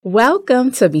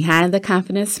Welcome to Behind the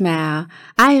Confident Smile.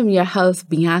 I am your host,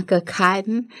 Bianca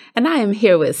Cotton, and I am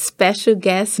here with special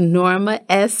guest Norma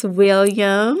S.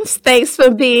 Williams. Thanks for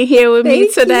being here with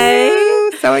me today.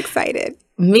 You. So excited.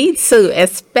 Me too,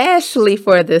 especially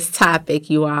for this topic,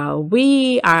 you all.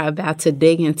 We are about to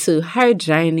dig into her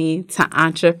journey to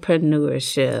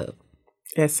entrepreneurship.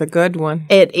 It's a good one.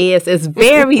 It is. It's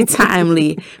very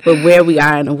timely with where we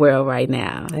are in the world right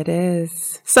now. It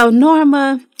is. So,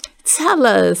 Norma, tell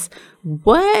us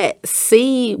what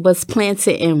seed was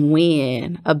planted and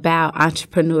when about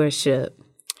entrepreneurship.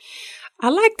 I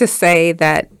like to say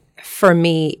that for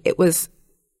me, it was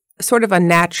sort of a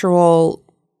natural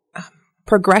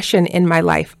progression in my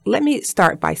life. Let me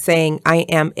start by saying I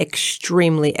am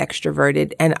extremely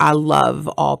extroverted and I love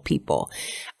all people.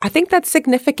 I think that's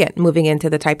significant moving into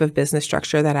the type of business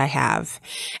structure that I have.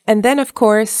 And then, of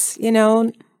course,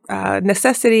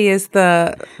 necessity is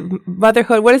the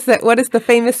motherhood. What is the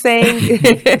famous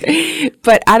saying?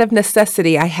 But out of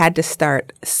necessity, I had to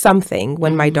start something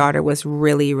when my daughter was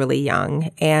really, really young.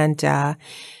 And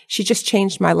she just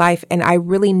changed my life. And I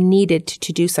really needed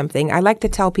to do something. I like to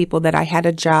tell people that I had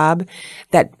a job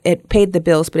that it paid the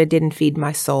bills, but it didn't feed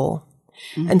my soul.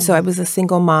 And so I was a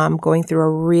single mom going through a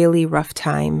really rough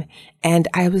time. And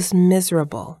I was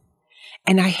miserable.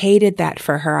 And I hated that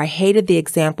for her. I hated the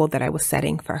example that I was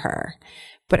setting for her.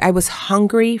 But I was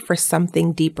hungry for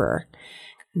something deeper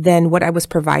than what I was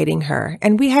providing her.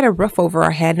 And we had a roof over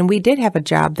our head, and we did have a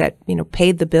job that,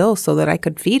 paid the bills so that I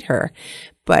could feed her.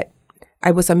 But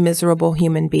I was a miserable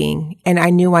human being, and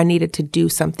I knew I needed to do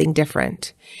something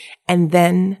different. And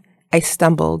then I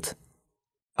stumbled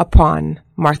upon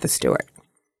Martha Stewart.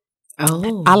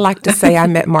 Oh. I like to say I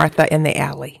met Martha in the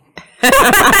alley.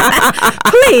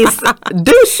 Please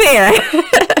do share.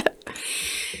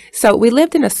 So we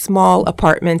lived in a small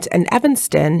apartment in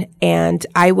Evanston, and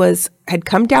I had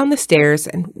come down the stairs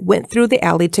and went through the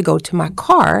alley to go to my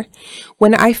car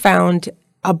when I found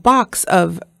a box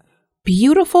of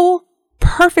beautiful,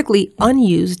 perfectly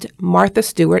unused Martha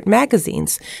Stewart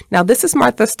magazines. Now, this is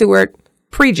Martha Stewart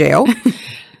pre-jail.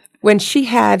 When she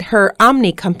had her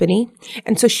Omni company.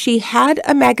 And so she had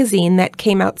a magazine that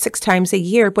came out 6 times a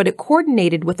year, but it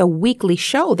coordinated with a weekly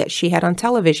show that she had on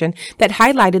television that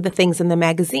highlighted the things in the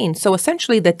magazine. So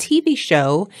essentially the TV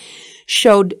show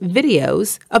showed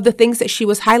videos of the things that she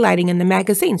was highlighting in the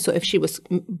magazine. So if she was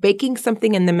baking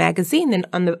something in the magazine, then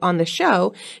on the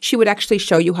show, she would actually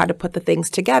show you how to put the things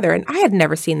together. And I had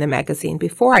never seen the magazine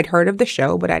before. I'd heard of the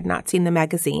show, but I'd not seen the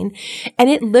magazine. And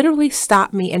it literally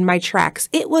stopped me in my tracks.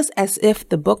 It was as if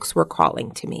the books were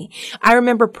calling to me. I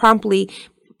remember promptly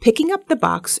picking up the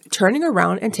box, turning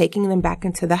around and taking them back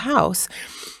into the house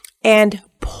and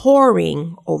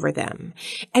poring over them.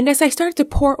 And as I started to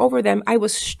pore over them, I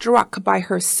was struck by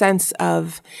her sense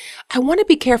of, I want to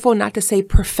be careful not to say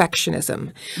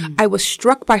perfectionism. I was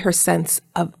struck by her sense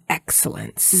of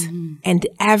excellence and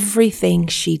everything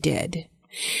she did.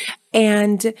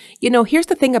 And, here's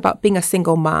the thing about being a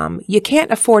single mom. You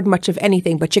can't afford much of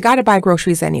anything, but you got to buy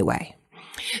groceries anyway.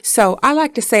 So I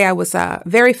like to say I was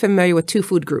very familiar with 2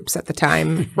 food groups at the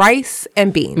time, rice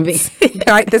and beans.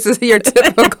 Right? This is your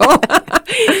typical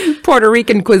Puerto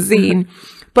Rican cuisine.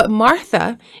 But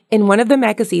Martha, in one of the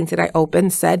magazines that I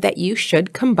opened, said that you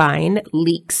should combine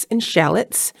leeks and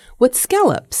shallots with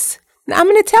scallops. Now, I'm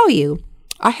going to tell you,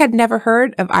 I had never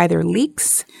heard of either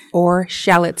leeks or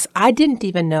shallots. I didn't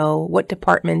even know what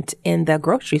department in the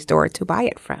grocery store to buy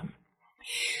it from.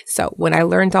 So when I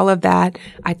learned all of that,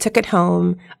 I took it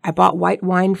home. I bought white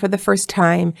wine for the first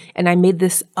time, and I made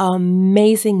this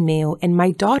amazing meal. And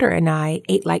my daughter and I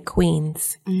ate like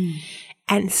queens.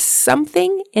 And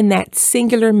something in that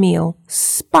singular meal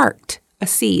sparked a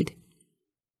seed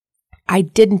I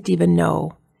didn't even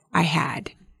know I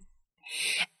had.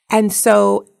 And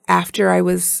so after I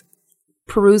was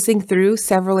perusing through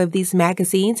several of these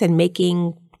magazines and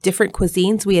making different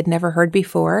cuisines we had never heard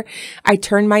before, I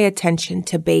turned my attention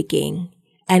to baking,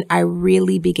 and I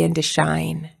really began to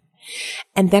shine.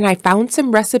 And then I found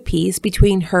some recipes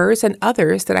between hers and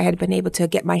others that I had been able to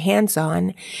get my hands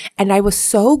on. And I was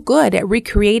so good at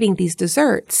recreating these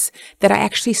desserts that I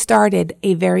actually started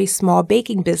a very small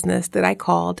baking business that I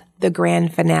called the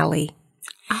Grand Finale.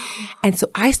 And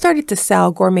so I started to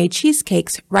sell gourmet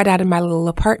cheesecakes right out of my little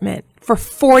apartment for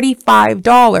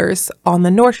 $45 on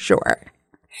the North Shore.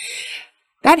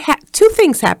 Two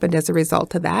things happened as a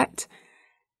result of that.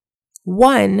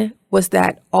 One was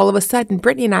that all of a sudden,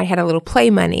 Brittany and I had a little play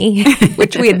money,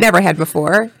 which we had never had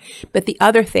before. But the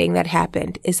other thing that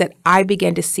happened is that I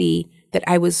began to see that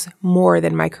I was more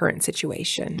than my current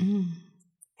situation.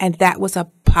 And that was a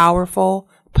powerful,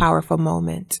 powerful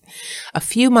moment. A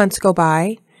few months go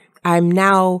by. I'm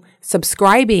now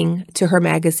subscribing to her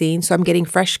magazine, so I'm getting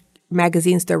fresh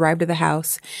magazines to arrive to the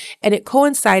house. And it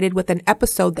coincided with an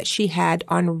episode that she had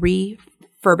on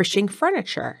refurbishing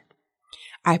furniture.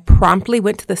 I promptly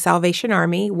went to the Salvation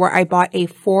Army where I bought a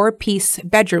 4-piece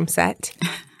bedroom set.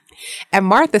 And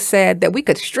Martha said that we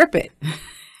could strip it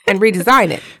and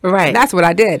redesign it. Right. And that's what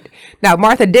I did. Now,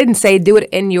 Martha didn't say do it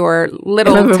in your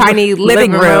little tiny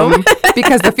living room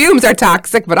because the fumes are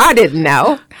toxic, but I didn't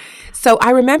know. So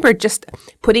I remember just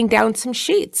putting down some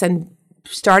sheets and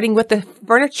starting with the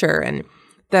furniture and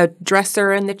the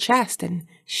dresser and the chest and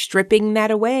stripping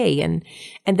that away. And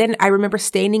then I remember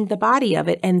staining the body of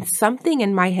it and something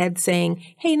in my head saying,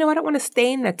 hey, no, I don't want to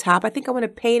stain the top. I think I want to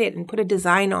paint it and put a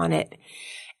design on it.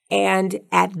 And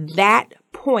at that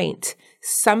point,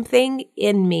 something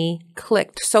in me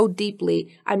clicked so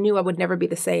deeply, I knew I would never be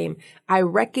the same. I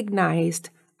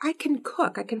recognized I can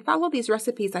cook. I can follow these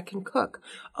recipes. I can cook.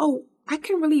 Oh, I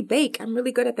can really bake. I'm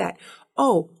really good at that.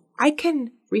 Oh, I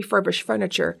can refurbish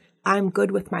furniture. I'm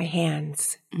good with my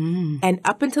hands. And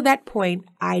up until that point,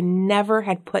 I never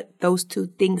had put those two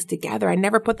things together. I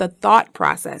never put the thought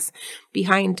process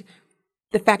behind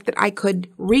the fact that I could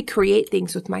recreate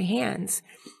things with my hands.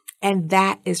 And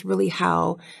that is really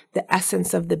how the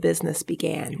essence of the business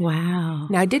began. Wow.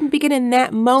 Now, I didn't begin in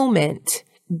that moment,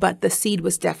 but the seed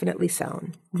was definitely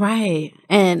sown. Right.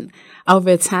 And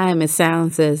over time, it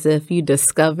sounds as if you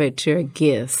discovered your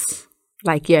gifts,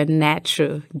 like your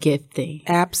natural gifting.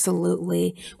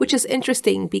 Absolutely. Which is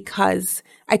interesting because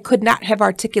I could not have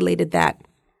articulated that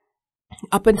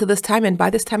up until this time. And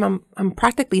by this time, I'm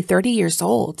practically 30 years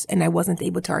old and I wasn't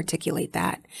able to articulate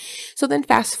that. So then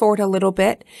fast forward a little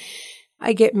bit,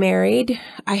 I get married.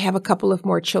 I have a couple of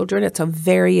more children. It's a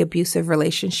very abusive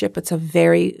relationship. It's a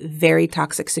very, very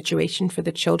toxic situation for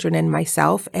the children and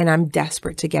myself. And I'm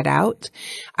desperate to get out.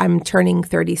 I'm turning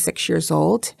 36 years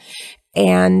old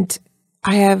and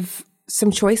I have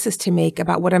some choices to make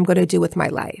about what I'm going to do with my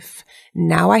life.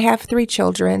 Now I have 3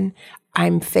 children.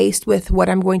 I'm faced with what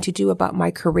I'm going to do about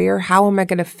my career. How am I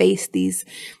going to face these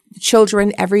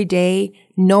children every day,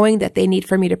 knowing that they need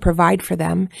for me to provide for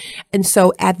them? And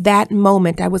so at that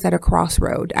moment, I was at a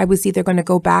crossroad. I was either going to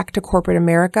go back to corporate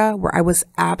America, where I was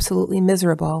absolutely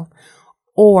miserable,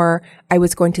 or I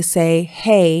was going to say,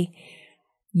 hey,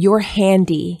 you're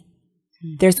handy.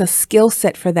 There's a skill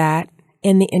set for that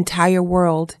in the entire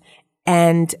world.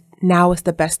 And now is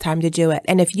the best time to do it.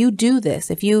 And if you do this,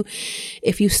 if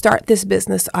you start this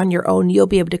business on your own, you'll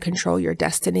be able to control your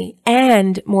destiny.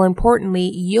 And more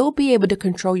importantly, you'll be able to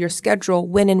control your schedule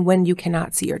when and when you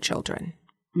cannot see your children.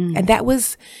 And it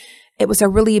was a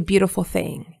really beautiful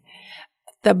thing.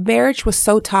 The marriage was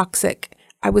so toxic.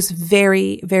 I was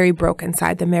very, very broke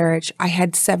inside the marriage. I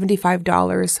had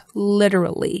 $75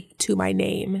 literally to my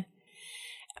name.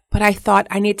 But I thought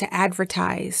I need to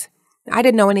advertise. I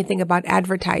didn't know anything about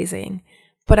advertising,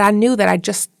 but I knew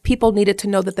that people needed to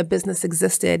know that the business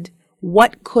existed.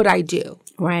 What could I do?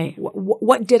 Right.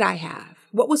 What did I have?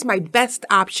 What was my best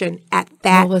option at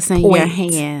that point? What was in your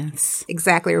hands?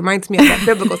 Exactly. It reminds me of that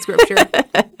biblical scripture.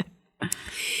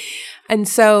 And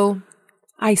so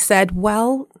I said,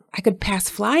 well, I could pass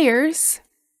flyers.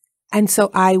 And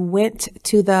so I went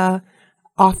to the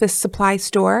office supply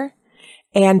store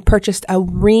and purchased a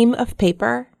ream of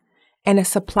paper and a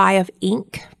supply of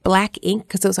ink, black ink,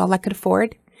 because it was all I could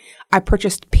afford. I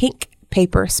purchased pink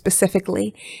paper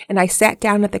specifically, and I sat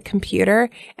down at the computer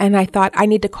and I thought, I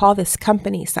need to call this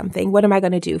company something. What am I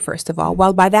going to do, first of all?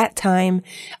 Well, by that time,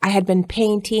 I had been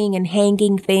painting and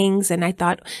hanging things, and I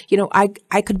thought,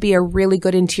 I could be a really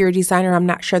good interior designer. I'm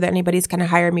not sure that anybody's going to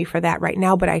hire me for that right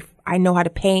now, but I know how to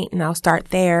paint, and I'll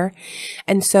start there.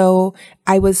 And so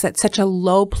I was at such a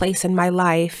low place in my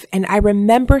life, and I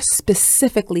remember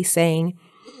specifically saying,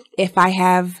 if I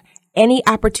have any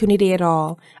opportunity at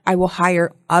all, I will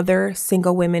hire other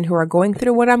single women who are going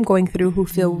through what I'm going through, who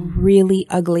feel really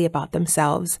ugly about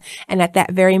themselves. And at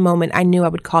that very moment, I knew I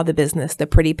would call the business the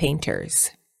Pretty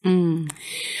Painters.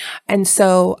 And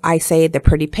so I say the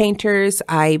Pretty Painters.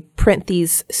 I print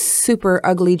these super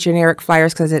ugly generic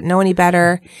flyers because I didn't know any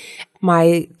better.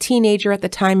 My teenager at the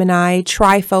time and I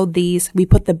trifold these. We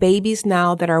put the babies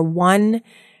now that are 1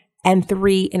 and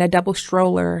 3 in a double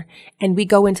stroller, and we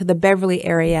go into the Beverly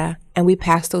area and we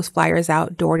pass those flyers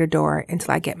out door to door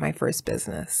until I get my first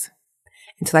business,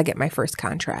 until I get my first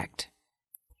contract.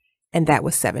 And that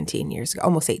was 17 years ago,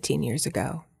 almost 18 years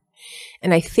ago.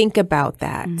 And I think about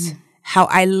that, how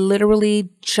I literally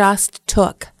just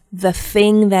took the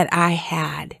thing that I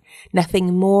had,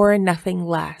 nothing more, nothing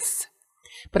less,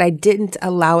 but I didn't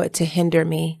allow it to hinder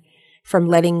me from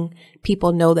letting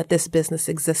people know that this business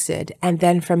existed. And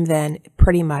then from then,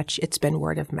 pretty much it's been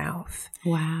word of mouth.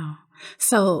 Wow.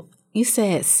 So you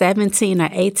said 17 or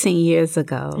 18 years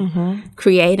ago,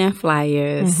 creating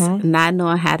flyers, not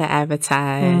knowing how to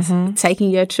advertise, taking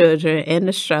your children in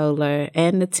the stroller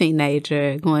and the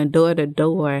teenager, going door to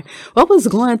door. What was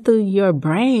going through your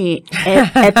brain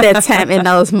at that time in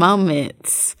those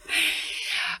moments?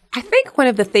 I think one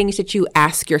of the things that you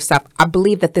ask yourself, I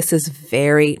believe that this is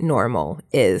very normal,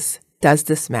 is, does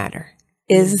this matter?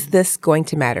 Is this going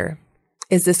to matter?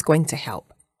 Is this going to help?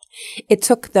 It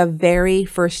took the very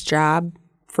first job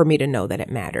for me to know that it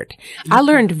mattered. I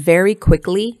learned very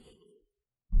quickly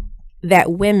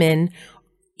that women,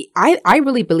 I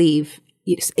really believe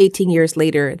 18 years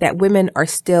later that women are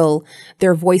still,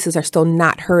 their voices are still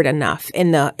not heard enough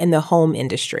in the home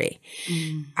industry.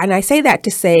 And I say that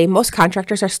to say most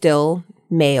contractors are still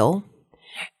male.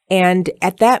 And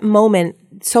at that moment,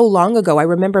 so long ago, I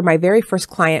remember my very first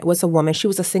client was a woman. She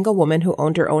was a single woman who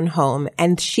owned her own home,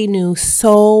 and she knew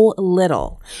so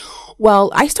little.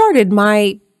 Well, I started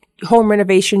my home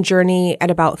renovation journey at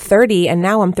about 30, and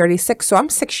now I'm 36. So I'm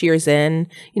 6 years in.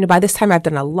 You know, by this time I've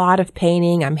done a lot of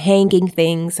painting. I'm hanging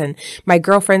things, and my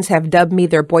girlfriends have dubbed me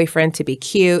their boyfriend to be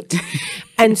cute.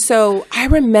 And so I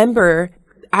remember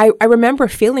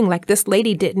feeling like this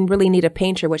lady didn't really need a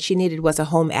painter. What she needed was a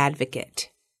home advocate.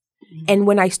 And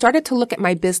when I started to look at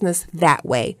my business that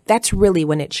way, that's really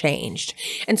when it changed.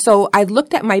 And so I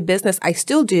looked at my business, I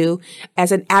still do,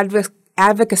 as an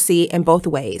advocacy in both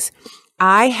ways.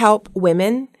 I help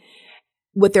women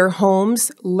with their homes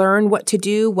learn what to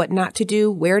do, what not to do,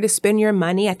 where to spend your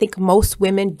money. I think most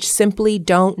women simply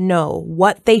don't know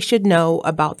what they should know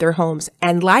about their homes.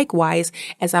 And likewise,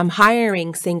 as I'm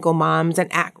hiring single moms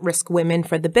and at-risk women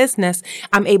for the business,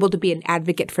 I'm able to be an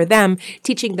advocate for them,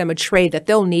 teaching them a trade that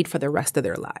they'll need for the rest of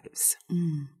their lives.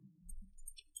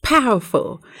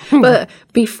 Powerful. But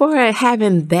before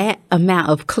having that amount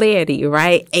of clarity,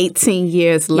 right, 18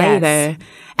 years later,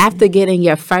 after getting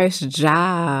your first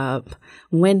job,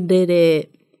 when did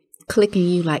it click in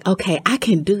you like, okay, I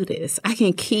can do this. I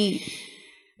can keep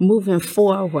moving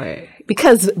forward?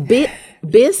 Because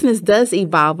business does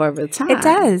evolve over time. It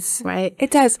does. Right?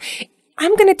 It does.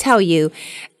 I'm going to tell you,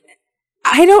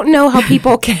 I don't know how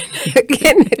people can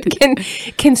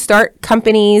start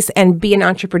companies and be an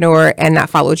entrepreneur and not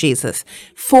follow Jesus.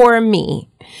 For me,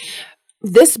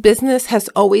 this business has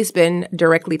always been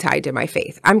directly tied to my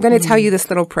faith. I'm going to tell you this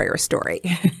little prayer story.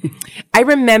 I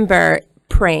remember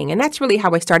praying, and that's really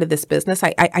how I started this business.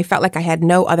 I felt like I had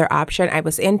no other option. I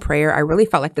was in prayer. I really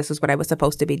felt like this is what I was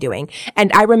supposed to be doing.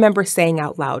 And I remember saying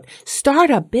out loud, start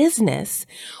a business?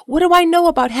 What do I know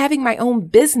about having my own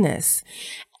business?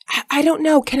 I don't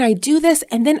know. Can I do this?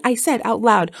 And then I said out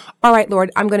loud, all right,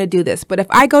 Lord, I'm going to do this. But if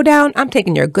I go down, I'm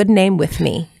taking your good name with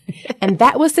me. And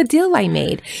that was the deal I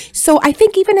made. So I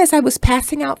think even as I was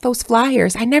passing out those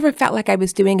flyers, I never felt like I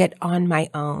was doing it on my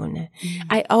own.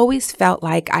 I always felt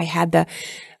like I had the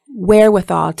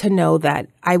wherewithal to know that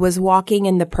I was walking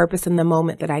in the purpose in the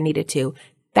moment that I needed to.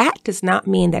 That does not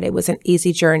mean that it was an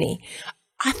easy journey.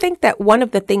 I think that one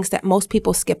of the things that most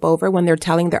people skip over when they're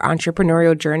telling their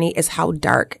entrepreneurial journey is how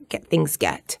dark things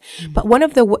get. But one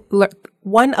of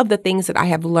the things that I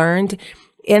have learned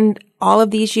in all of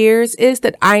these years is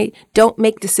that I don't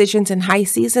make decisions in high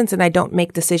seasons and I don't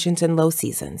make decisions in low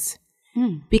seasons.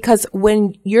 Because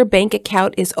when your bank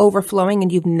account is overflowing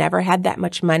and you've never had that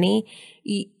much money,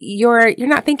 you're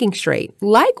not thinking straight.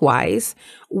 Likewise,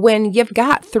 when you've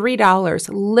got $3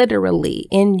 literally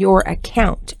in your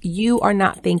account, you are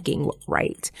not thinking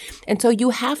right. And so you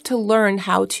have to learn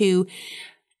how to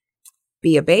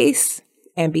be a base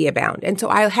and be abound. And so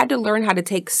I had to learn how to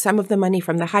take some of the money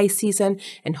from the high season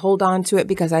and hold on to it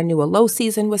because I knew a low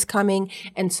season was coming,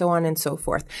 and so on and so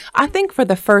forth. I think for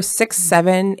the first 6,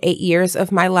 7, 8 years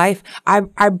of my life, I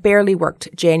barely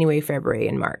worked January, February,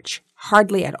 and March.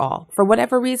 Hardly at all. For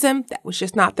whatever reason, that was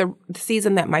just not the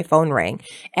season that my phone rang.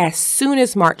 As soon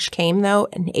as March came, though,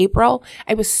 in April,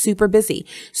 I was super busy.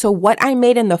 So what I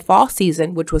made in the fall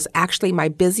season, which was actually my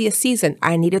busiest season,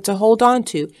 I needed to hold on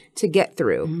to get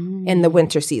through in the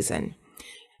winter season.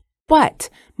 But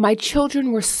my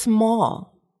children were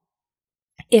small.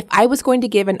 If I was going to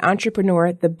give an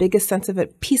entrepreneur the biggest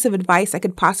piece of advice I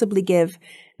could possibly give,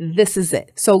 this is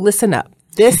it. So listen up.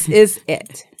 This is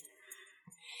it.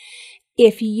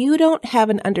 If you don't have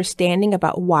an understanding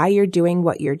about why you're doing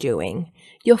what you're doing,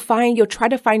 you'll try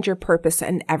to find your purpose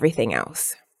in everything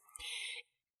else.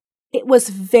 It was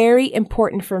very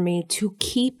important for me to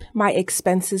keep my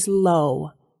expenses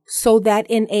low so that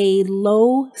in a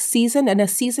low season, in a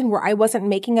season where I wasn't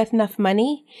making enough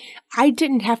money, I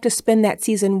didn't have to spend that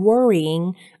season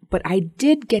worrying, but I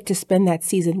did get to spend that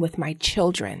season with my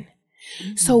children.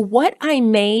 So what I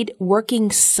made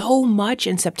working so much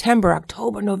in September,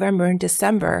 October, November, and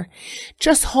December,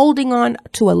 just holding on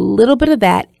to a little bit of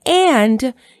that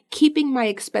and keeping my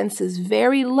expenses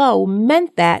very low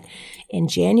meant that in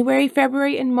January,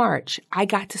 February, and March, I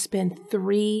got to spend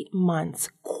 3 months,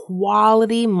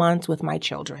 quality months with my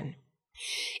children.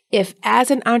 If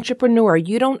as an entrepreneur,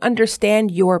 you don't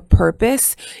understand your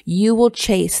purpose, you will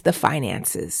chase the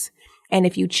finances. And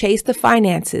if you chase the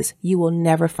finances, you will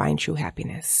never find true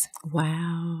happiness.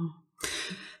 Wow.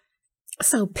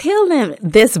 So peeling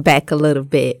this back a little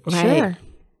bit, right? Sure.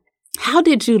 How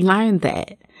did you learn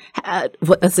that?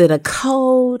 Was it a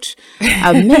coach,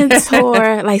 a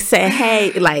mentor? Like say,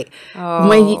 hey, like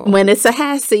when it's a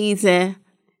high season,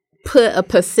 put a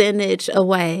percentage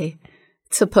away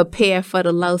to prepare for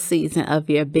the low season of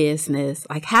your business.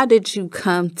 Like how did you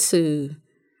come to?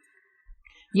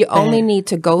 You only need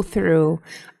to go through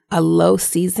a low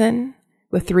season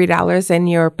with $3 in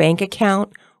your bank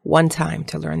account one time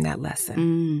to learn that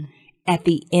lesson. At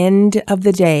the end of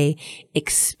the day,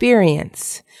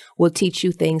 experience will teach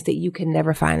you things that you can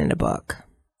never find in a book.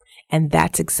 And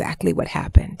that's exactly what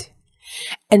happened.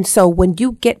 And so when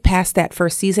you get past that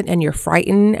first season and you're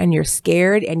frightened and you're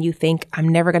scared and you think, I'm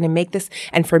never going to make this.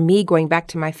 And for me, going back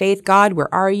to my faith, God,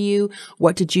 where are you?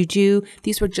 What did you do?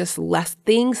 These were just less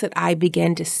things that I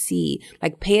began to see,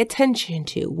 like pay attention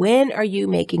to. When are you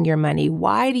making your money?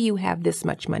 Why do you have this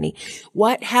much money?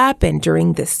 What happened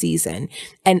during this season?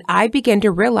 And I began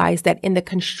to realize that in the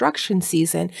construction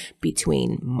season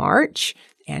between March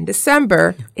and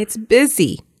December, it's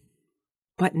busy.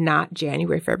 But not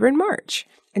January, February, and March.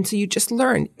 And so you just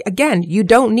learn. Again, you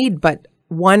don't need but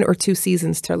 1 or 2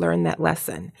 seasons to learn that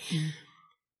lesson.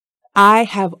 I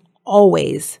have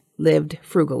always lived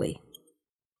frugally.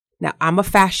 Now, I'm a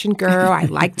fashion girl. I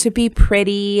like to be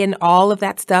pretty and all of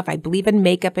that stuff. I believe in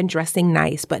makeup and dressing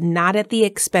nice, but not at the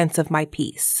expense of my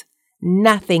peace.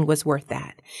 Nothing was worth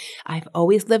that. I've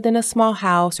always lived in a small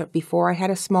house, or before I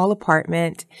had a small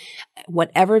apartment.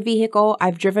 Whatever vehicle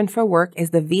I've driven for work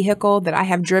is the vehicle that I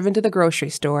have driven to the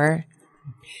grocery store.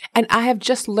 And I have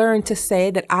just learned to say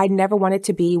that I never wanted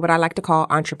to be what I like to call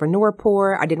entrepreneur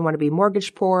poor. I didn't want to be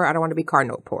mortgage poor. I don't want to be car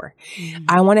note poor.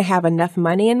 I want to have enough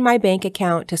money in my bank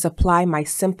account to supply my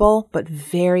simple but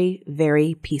very,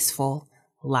 very peaceful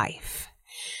life.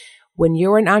 When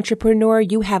you're an entrepreneur,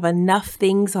 you have enough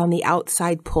things on the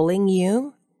outside pulling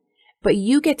you, but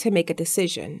you get to make a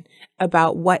decision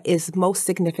about what is most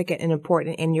significant and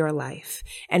important in your life.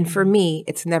 And for me,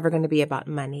 it's never going to be about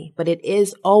money, but it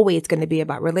is always going to be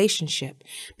about relationship.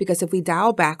 Because if we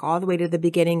dial back all the way to the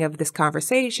beginning of this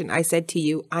conversation, I said to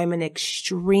you, I'm an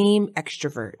extreme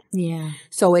extrovert. Yeah.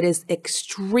 So it is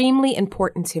extremely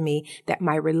important to me that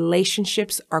my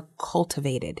relationships are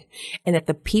cultivated and that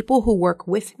the people who work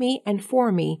with me and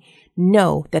for me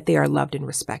know that they are loved and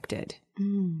respected.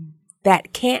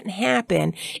 That can't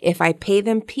happen if I pay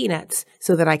them peanuts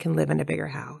so that I can live in a bigger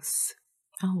house.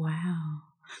 Oh, wow.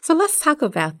 So let's talk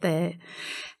about that.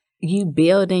 You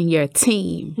building your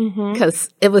team, because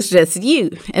it was just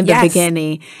you in the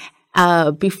beginning.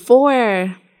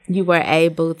 Before you were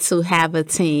able to have a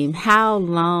team, how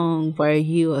long were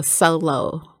you a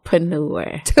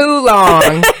solopreneur? Too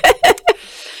long.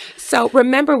 So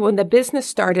remember when the business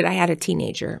started, I had a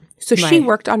teenager. So she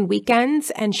worked on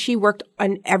weekends and she worked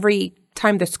on every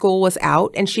time the school was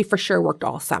out, and she for sure worked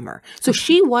all summer. So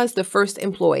she was the first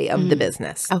employee of the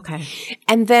business. Okay.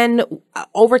 And then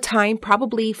over time,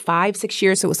 probably 5-6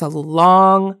 years, it was a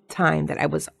long time that I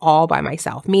was all by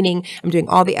myself, meaning I'm doing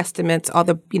all the estimates, all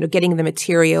the, getting the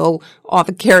material, all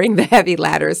the carrying the heavy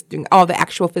ladders, doing all the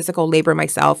actual physical labor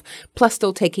myself, plus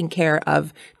still taking care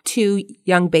of 2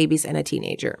 young babies and a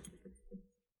teenager.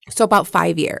 So about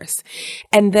 5 years,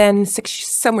 and then 6,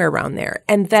 somewhere around there.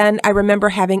 And then I remember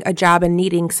having a job and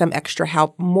needing some extra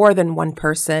help, more than one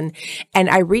person. And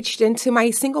I reached into my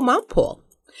single mom pool.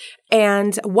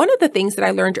 And one of the things that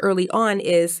I learned early on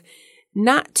is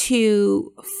not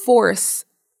to force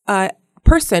a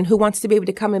person who wants to be able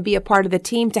to come and be a part of the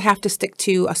team to have to stick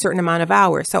to a certain amount of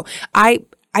hours. So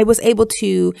I was able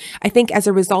to, I think as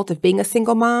a result of being a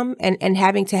single mom and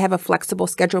having to have a flexible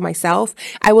schedule myself,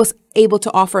 I was able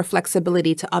to offer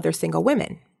flexibility to other single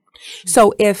women.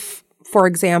 So if, for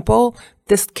example,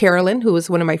 this Carolyn, who was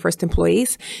one of my first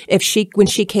employees, when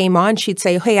she came on, she'd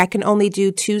say, hey, I can only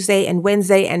do Tuesday and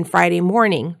Wednesday and Friday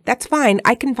morning. That's fine.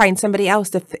 I can find somebody else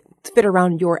to fit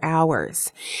around your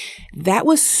hours. That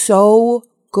was so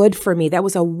good for me. That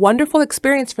was a wonderful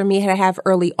experience for me to have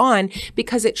early on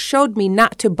because it showed me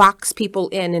not to box people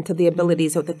into the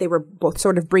abilities that they were both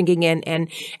sort of bringing in and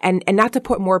not to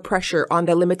put more pressure on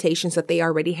the limitations that they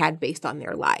already had based on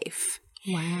their life.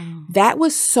 Wow. That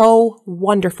was so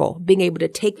wonderful, being able to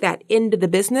take that into the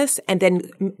business and then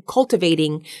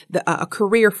cultivating a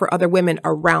career for other women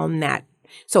around that.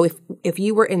 So if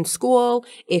you were in school,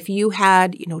 if you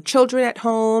had, children at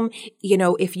home,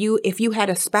 if you had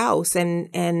a spouse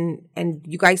and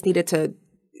you guys needed to,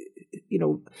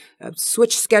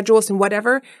 switch schedules and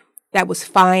whatever, that was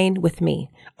fine with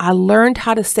me. I learned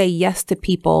how to say yes to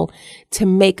people to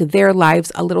make their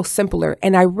lives a little simpler.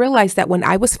 And I realized that when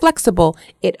I was flexible,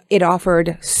 it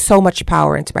offered so much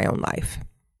power into my own life.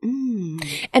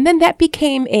 And then that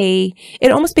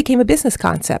it almost became a business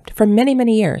concept for many,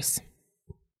 many years.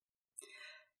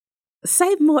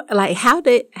 Say more, like how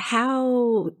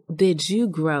did you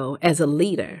grow as a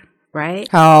leader, right?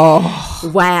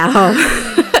 Oh. Wow.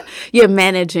 You're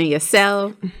managing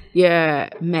yourself, you're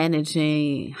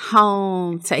managing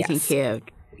home, taking care of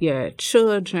your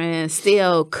children,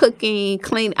 still cooking,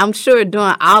 cleaning. I'm sure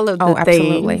doing all of the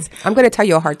absolutely. things. I'm going to tell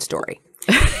you a hard story.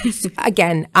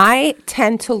 Again, I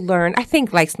tend to learn, I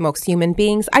think like most human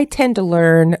beings, I tend to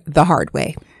learn the hard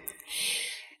way.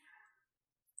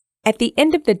 At the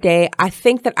end of the day, I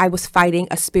think that I was fighting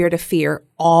a spirit of fear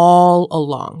all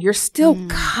along. You're still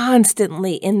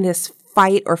constantly in this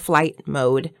fight or flight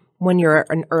mode when you're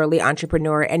an early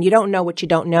entrepreneur and you don't know what you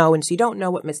don't know. And so you don't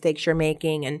know what mistakes you're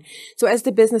making. And so as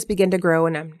the business began to grow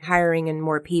and I'm hiring in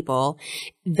more people,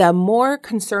 the more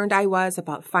concerned I was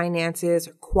about finances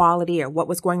or quality or what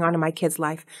was going on in my kid's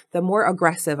life, the more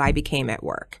aggressive I became at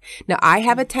work. Now, I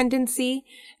have a tendency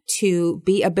to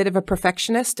be a bit of a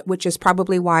perfectionist, which is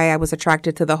probably why I was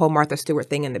attracted to the whole Martha Stewart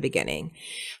thing in the beginning.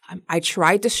 I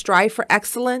tried to strive for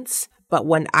excellence, but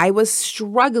when I was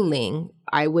struggling,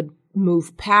 I would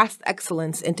move past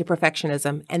excellence into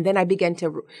perfectionism. And then I began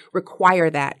to require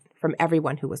that from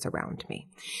everyone who was around me.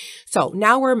 So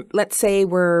now let's say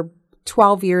we're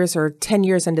 12 years or 10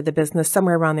 years into the business,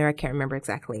 somewhere around there. I can't remember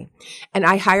exactly. And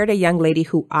I hired a young lady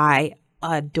who I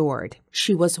adored.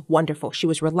 She was wonderful. She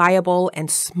was reliable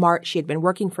and smart. She had been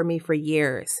working for me for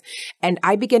years. And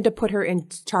I began to put her in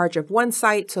charge of one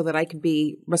site so that I could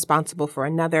be responsible for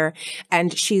another.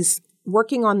 And she's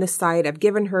working on this side. I've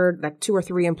given her like 2 or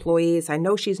 3 employees. I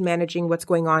know she's managing what's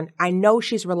going on. I know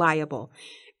she's reliable,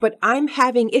 but I'm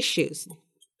having issues.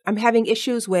 I'm having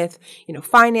issues with,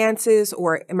 finances,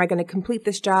 or am I going to complete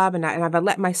this job? And I've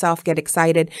let myself get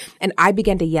excited. And I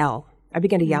began to yell. at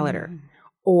her.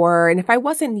 And if I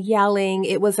wasn't yelling,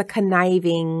 it was a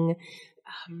conniving,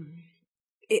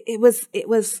 it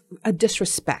was a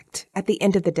disrespect. At the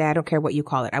end of the day, I don't care what you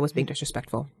call it. I was being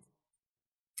disrespectful.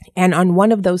 And on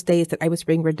one of those days that I was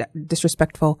being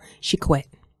disrespectful, she quit.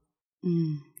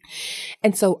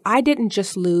 And so I didn't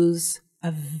just lose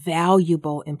a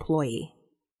valuable employee,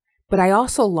 but I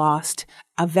also lost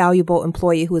a valuable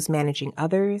employee who was managing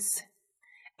others,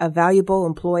 a valuable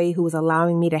employee who was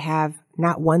allowing me to have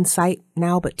not one site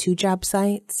now, but 2 job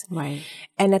sites. Right.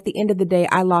 And at the end of the day,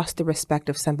 I lost the respect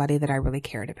of somebody that I really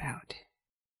cared about.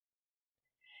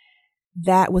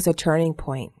 That was a turning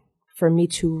point for me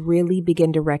to really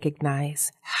begin to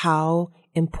recognize how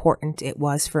important it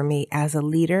was for me as a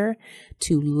leader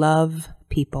to love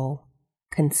people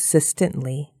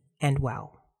consistently and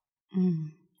well.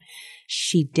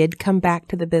 She did come back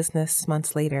to the business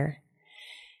months later.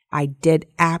 I did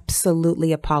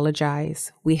absolutely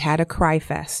apologize. We had a cry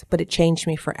fest, but it changed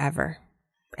me forever.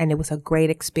 And it was a great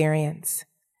experience.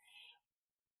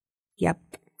 Yep.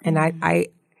 And I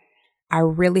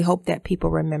really hope that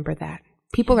people remember that.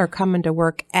 People are coming to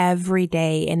work every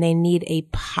day and they need a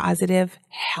positive,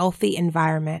 healthy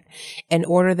environment in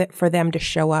order for them to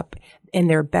show up in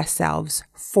their best selves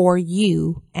for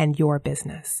you and your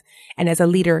business. And as a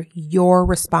leader, you're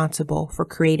responsible for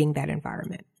creating that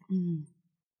environment.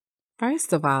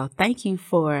 First of all, thank you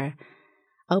for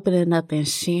opening up and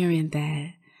sharing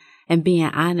that and being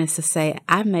honest to say,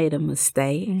 I made a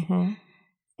mistake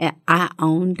and I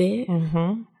owned it.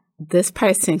 This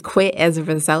person quit as a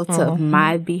result of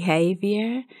my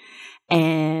behavior,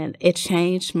 and it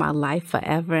changed my life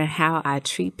forever and how I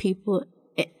treat people,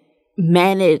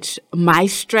 manage my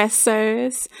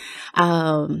stressors,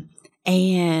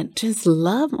 and just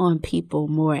love on people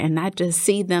more and not just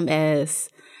see them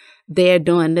as they're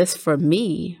doing this for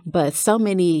me, but so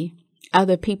many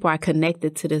other people are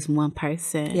connected to this one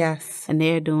person. Yes. And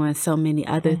they're doing so many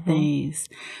other things.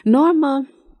 Norma,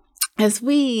 as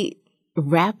we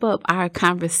wrap up our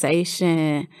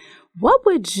conversation, what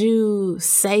would you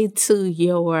say to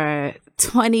your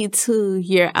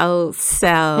 22-year-old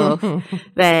self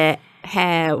that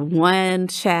had one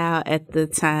child at the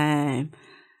time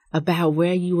about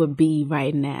where you would be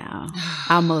right now,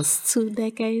 almost 2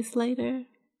 decades later?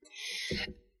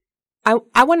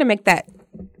 I want to make that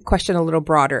question a little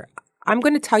broader. I'm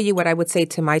going to tell you what I would say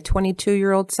to my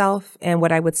 22-year-old self and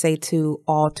what I would say to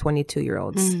all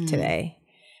 22-year-olds today.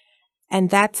 And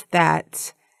that's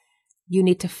that you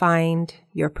need to find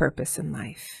your purpose in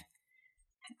life.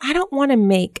 I don't want to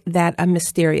make that a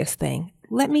mysterious thing.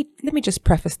 Let me just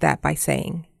preface that by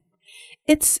saying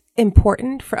it's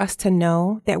important for us to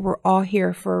know that we're all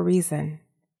here for a reason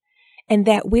and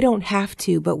that we don't have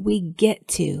to, but we get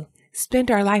to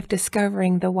spend our life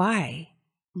discovering the why.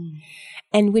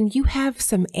 And when you have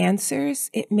some answers,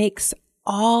 it makes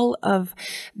all of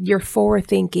your forward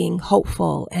thinking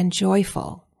hopeful and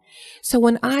joyful. So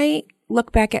when I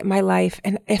look back at my life,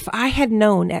 and if I had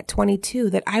known at 22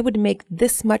 that I would make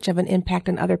this much of an impact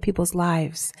on other people's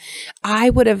lives, I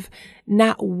would have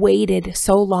not waited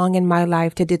so long in my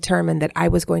life to determine that I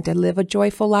was going to live a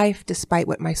joyful life despite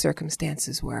what my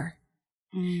circumstances were.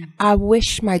 I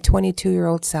wish my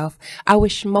 22-year-old self, I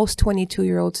wish most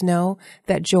 22-year-olds know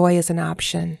that joy is an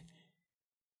option.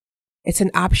 It's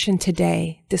an option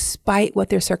today, despite what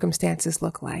their circumstances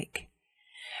look like.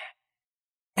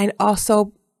 And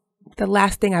also, the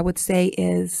last thing I would say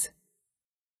is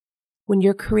when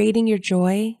you're creating your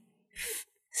joy,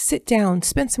 sit down,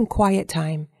 spend some quiet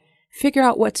time, figure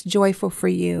out what's joyful for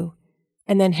you,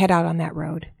 and then head out on that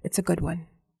road. It's a good one.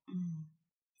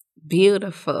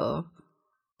 Beautiful.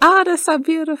 Oh, that's so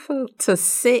beautiful to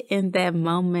sit in that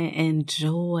moment and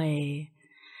joy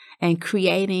and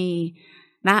creating.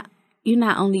 You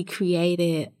not only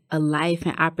created a life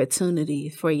and opportunity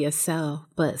for yourself,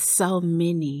 but so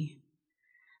many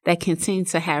that continue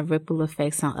to have ripple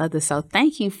effects on others. So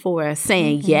thank you for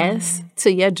saying yes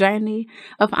to your journey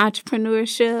of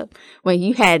entrepreneurship when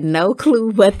you had no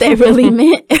clue what that really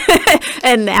meant.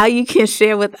 And now you can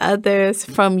share with others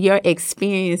from your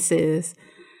experiences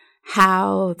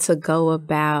how to go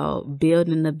about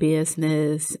building a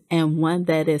business and one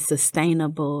that is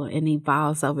sustainable and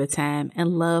evolves over time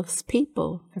and loves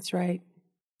people. That's right.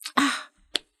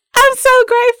 I'm so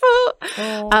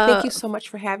grateful. Thank you so much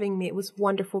for having me. It was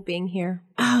wonderful being here.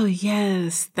 Oh,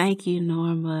 yes. Thank you,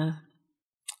 Norma.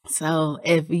 So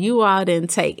if you all didn't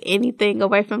take anything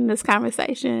away from this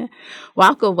conversation,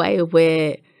 walk away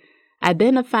with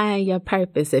identifying your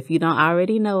purpose. If you don't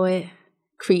already know it,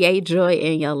 create joy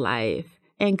in your life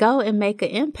and go and make an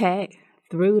impact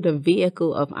through the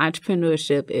vehicle of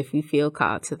entrepreneurship if you feel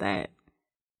called to that.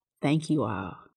 Thank you all.